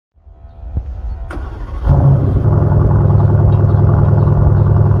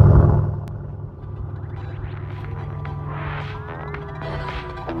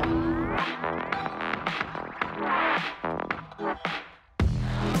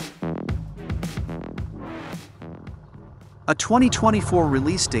A 2024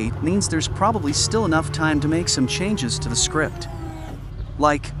 release date means there's probably still enough time to make some changes to the script.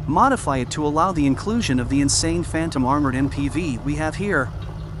 Like, modify it to allow the inclusion of the insane Phantom Armoured MPV we have here.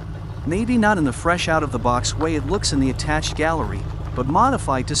 Maybe not in the fresh out-of-the-box way it looks in the attached gallery, but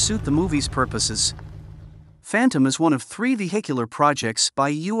modified to suit the movie's purposes. Phantom is one of 3 vehicular projects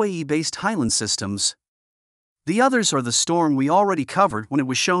by UAE-based Highland Systems. The others are the Storm we already covered when it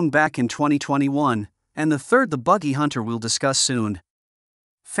was shown back in 2021, and the third the Buggy Hunter we'll discuss soon.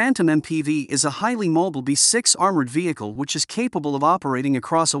 Phantom MPV is a highly mobile B6 armored vehicle which is capable of operating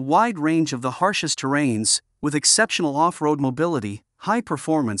across a wide range of the harshest terrains, with exceptional off-road mobility, high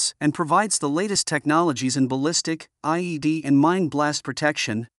performance, and provides the latest technologies in ballistic, IED and mine blast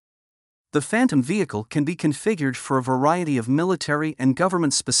protection. The Phantom vehicle can be configured for a variety of military and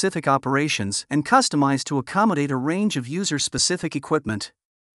government-specific operations and customized to accommodate a range of user-specific equipment.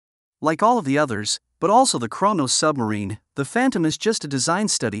 Like all of the others, but also the Kronos submarine, the Phantom is just a design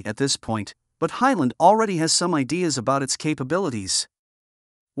study at this point, but Highland already has some ideas about its capabilities.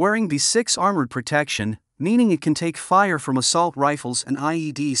 Wearing B6 armored protection, meaning it can take fire from assault rifles and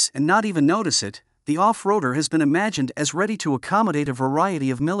IEDs and not even notice it, the off-roader has been imagined as ready to accommodate a variety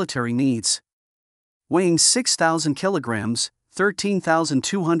of military needs. Weighing 6,000 kilograms,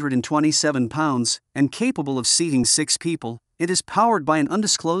 13,227 pounds, and capable of seating 6 people, it is powered by an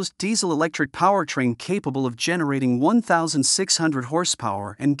undisclosed diesel-electric powertrain capable of generating 1,600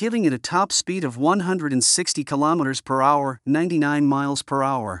 horsepower and giving it a top speed of 160 km per hour, 99 miles per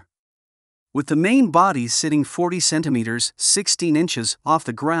hour. With the main body sitting 40 centimeters, 16 inches off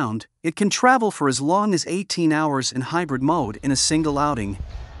the ground, it can travel for as long as 18 hours in hybrid mode in a single outing.